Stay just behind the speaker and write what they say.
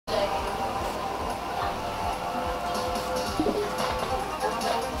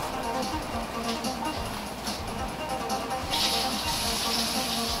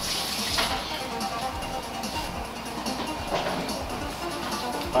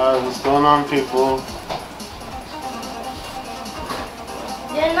What's going on, people?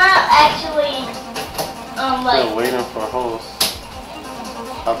 They're not actually, like... They're waiting for hosts.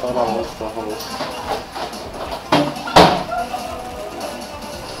 I thought I was the host.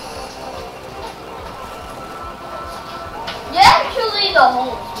 You're actually the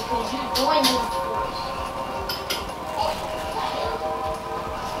host because you're doing this voice.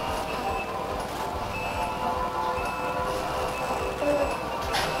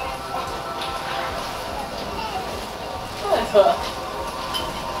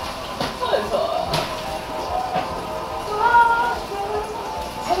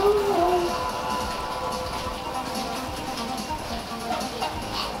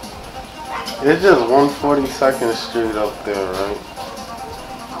 It's just 142nd Street up there, right?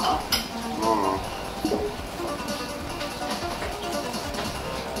 No.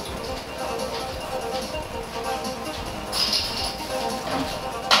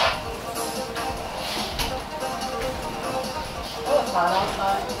 Hot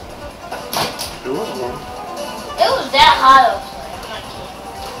outside. It was one. It was that hot outside.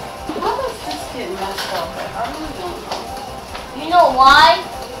 How does this get messed up? I really don't know. You know why?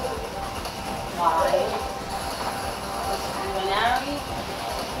 Why? Was it married?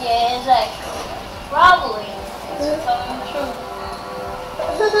 Yeah, it's actually. Probably. It's telling the truth.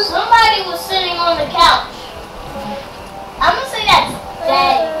 Somebody was sitting on the couch. I'm gonna say that's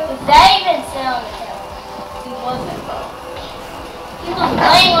Daddy. Because Daddy didn't sit on the couch. He wasn't though. He was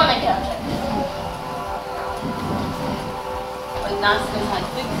laying on the couch. But not since I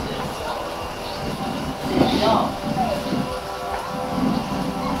fixed it. No.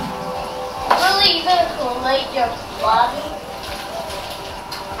 Really, you gonna collate your body?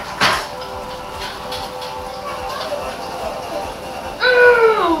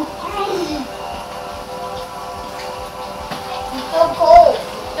 It's so cold.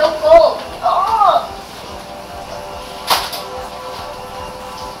 So cold. Oh!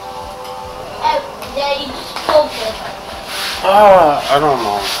 Daddy just spoke it. I don't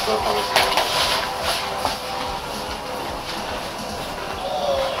know.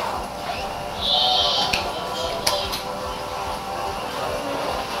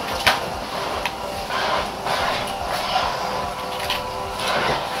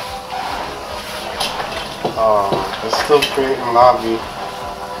 It's still creating lobby.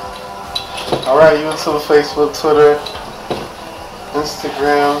 Alright, YouTube, Facebook, Twitter,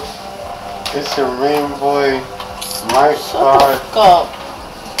 Instagram. It's your main boy, Mike Todd.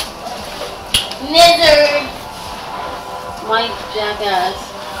 Misery. Mike Jackass.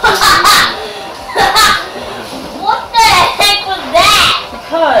 What the heck was that?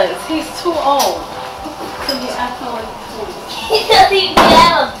 Because he's too old to be acting like a fool. He doesn't even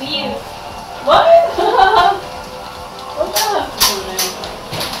have a beard. What? What's that have to do with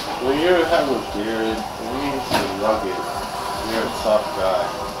anything? When you have a beard, it means you're rugged. You're a tough guy.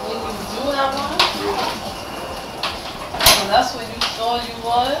 When you do have one? Yeah. So that's what you thought you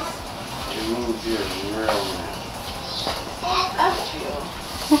was? It means you're a real man. F you.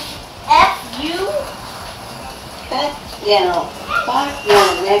 F you? Fuck you,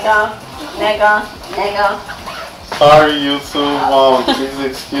 nigga. Sorry, YouTube. Please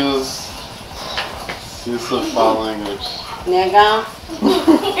excuse use of foul language. Nigga.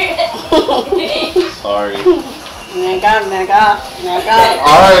 Sorry. Nigga.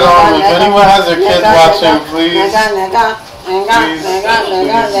 Alright, if anyone has their kids watching, please. I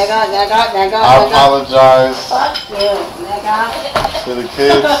apologize Fuck you, nigga. to the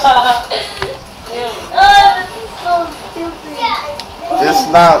kids. Oh, this is so stupid. It's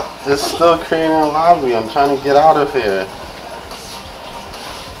not. It's still creating a lobby. I'm trying to get out of here.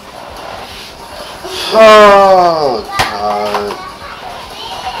 Oh God.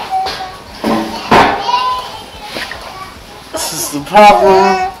 This is the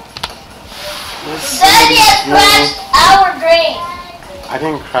problem. Daddy has crashed our drain. I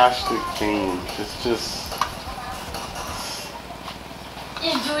didn't crash the game. It's just.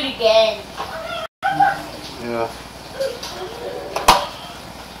 Just do it again. Yeah.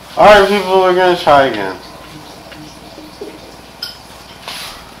 Alright, people, we're gonna try again.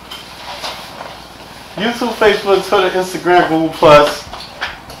 YouTube, Facebook, Twitter, Instagram, Google+,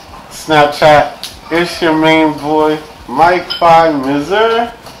 Snapchat. It's your main boy, Mike 5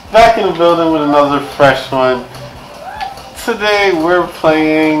 Miser, back in the building with another fresh one. Today we're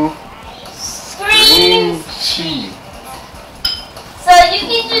playing Scream Cheat. So you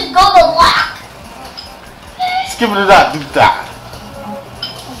can just go to lock. Skip it out, do that.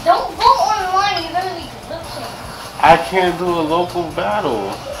 Don't go online, you're gonna be glitching. I can't do a local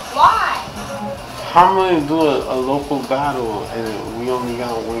battle. Why? How am I gonna do a local battle and we only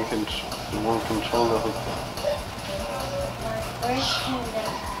got one controller hooked up?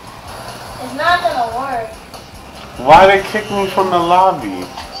 It's not gonna work. Why they kick me from the lobby?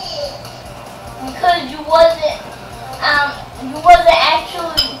 Because you wasn't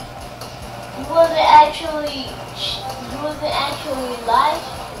actually live.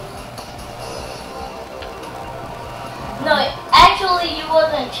 No, actually you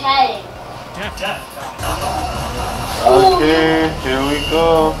wasn't chatting. Okay, here we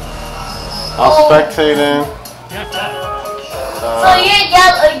go. I'm spectating. So you're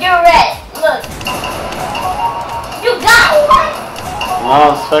yellow, you're red. Look. You got one. No,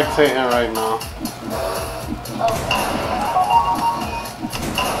 I'm spectating right now.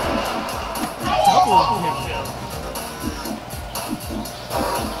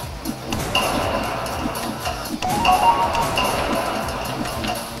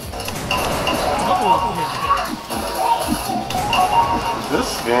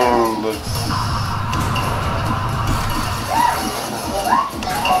 This game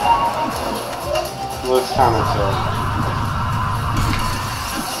looks kind of tough.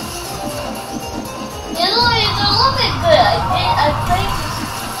 It's a little bit good. I played.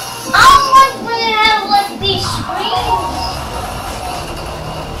 I don't like when they have like these screens.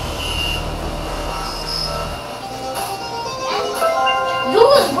 You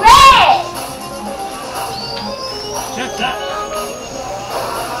was red.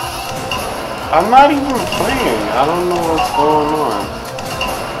 I'm not even playing. I don't know what's going on.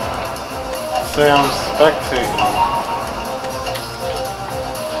 Say I'm spectating.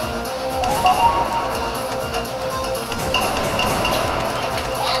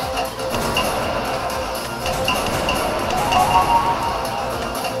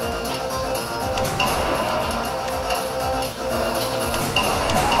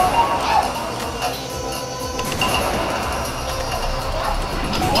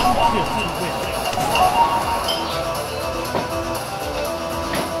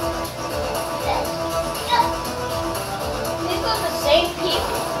 These are the same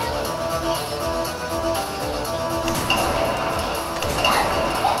people.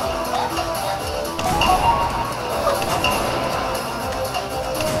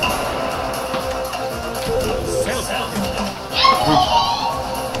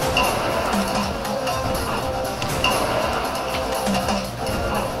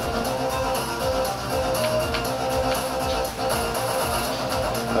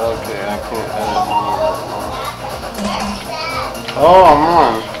 Okay, I can't edit more. Oh, I'm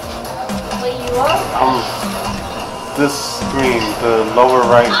on. Wait, you are? I'm this screen, the lower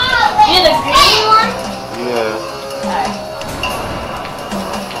right. You're the green one? Yeah.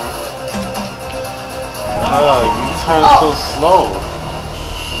 You turn so slow.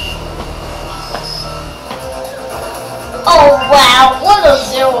 Oh wow, what a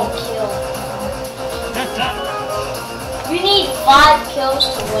 0 kill. You need 5 kills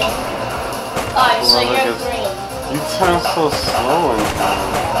to win. Alright, so you're green. You turn so slow in time.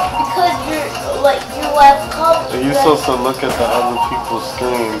 Because you're like you have colors. You're supposed to look at the other people's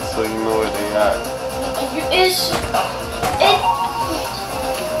screens so you know where they at.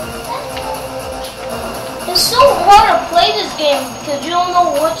 It's so hard to play this game because you don't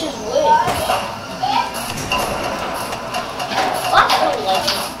know which is which. I don't like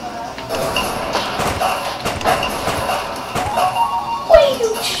it. What are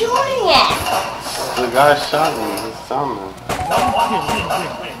you shooting at? The guy shot me. He's down there.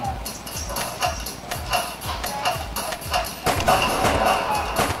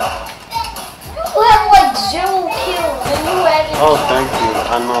 You have like 0 kills and you haven't. Oh, thank you.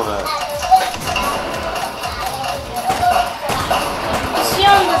 I know that. You see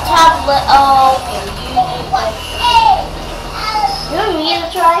on the top left. Oh, okay. You want me to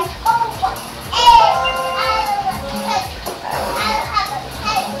try?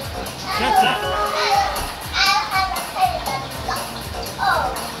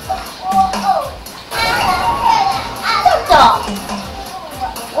 What the?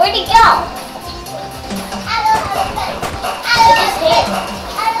 Where'd he go? It just hit.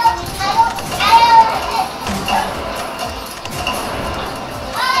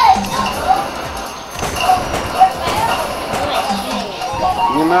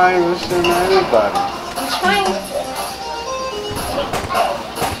 You're not even shooting at anybody. I'm trying to.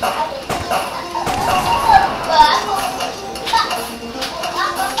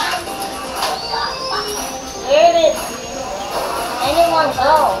 Where did anyone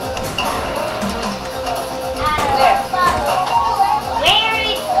go? Where? Where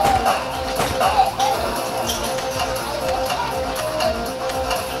is...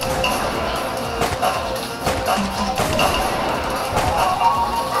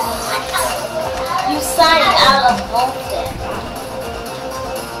 smoke there.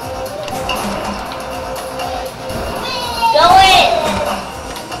 Go in!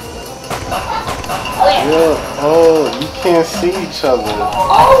 Where? Yeah. Oh, you can't see each other.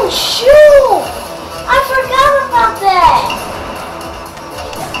 Oh shoot! I forgot about that!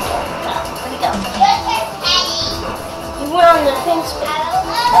 Where'd he go? He went on the pink space.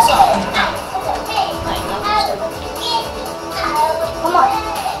 That's all. Alright, no, come on.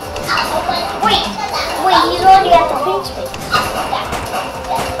 Wait, he's already at the pink space.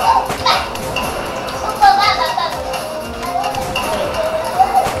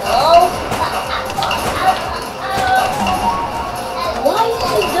 Oh. Why is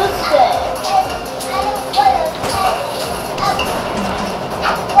he does that?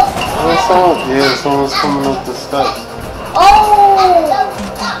 Someone's coming up the steps. Oh!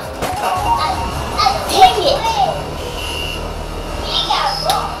 Dang it!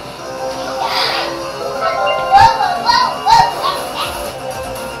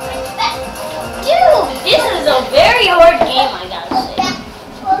 Dude, this is a very hard game, I gotta say.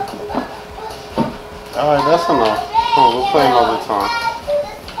 Alright, that's enough. Come on, we'll play another time.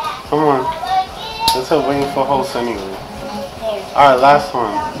 Come on. Let's have waiting for hosts anyway. Alright, last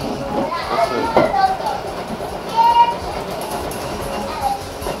one. That's it.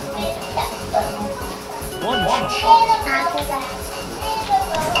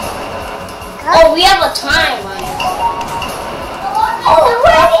 Oh, we have a time on it.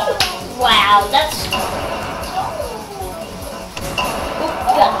 Already? Wow, that's...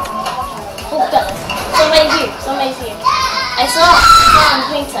 Hookah. Somebody's here. I saw on the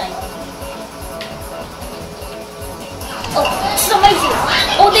pink side. Oh, somebody's here.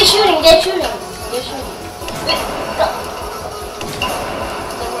 Oh, they're shooting. Go.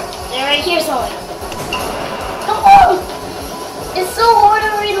 They're right here somewhere. Come on. It's so hard to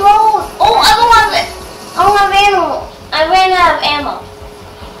reload. Oh, I don't have ammo. I ran out of ammo.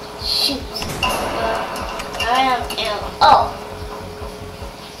 Shoot. I ran out of ammo. Oh.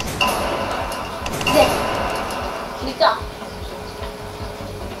 There. We go.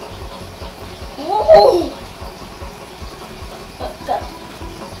 Whoa. What the?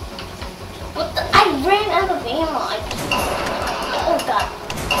 I ran out of ammo. Oh god.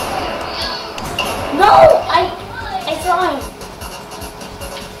 No, I saw him.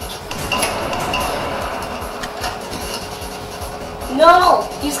 No,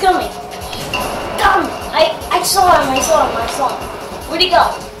 he's coming. Come! I saw him. Where'd he go?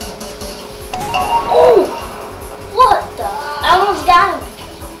 Oh! What the? I almost got him.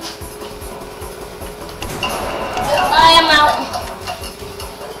 I am out.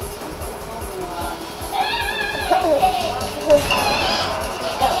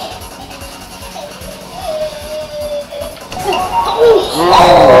 Oh!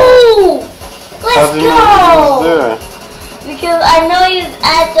 Let's go! Because I know he's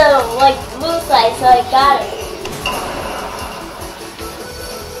at the blue side, so I got him.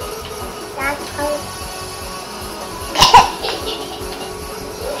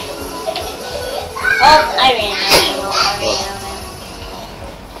 Oh, I ran out.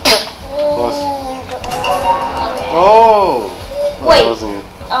 Oh! Wait.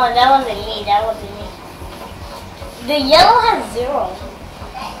 Oh, that wasn't me. The yellow has 0.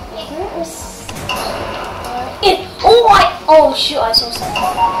 Oh shoot, I saw something.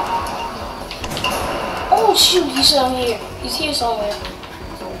 Oh shoot, he's here. He's here somewhere.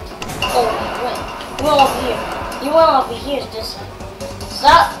 Oh, he went over here. He went over here this time.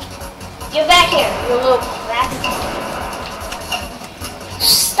 Stop. Get back here, you little crap.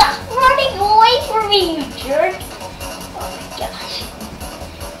 Stop running away from me, you jerk. Oh my gosh.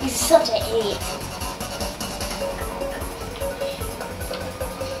 He's such an idiot.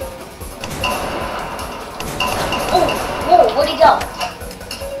 Oh, where'd he go?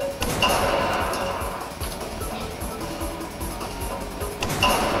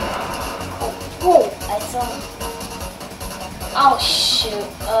 Oh, I saw him. Oh shoot.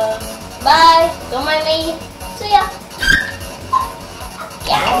 Bye. Don't mind me. See ya.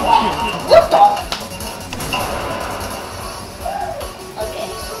 Yeah. What the? Okay.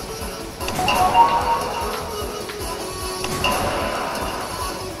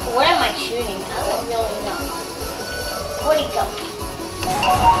 Where am I shooting? I don't really know. Where'd he go?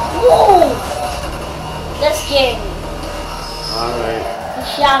 Whoa! That scared me. Alright. He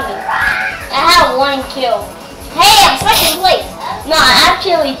shot me. I have 1 kill. Hey, I'm second place. No, I'm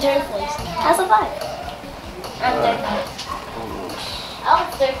actually third place. I survived. I'm third place. I was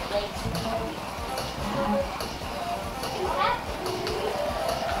third place.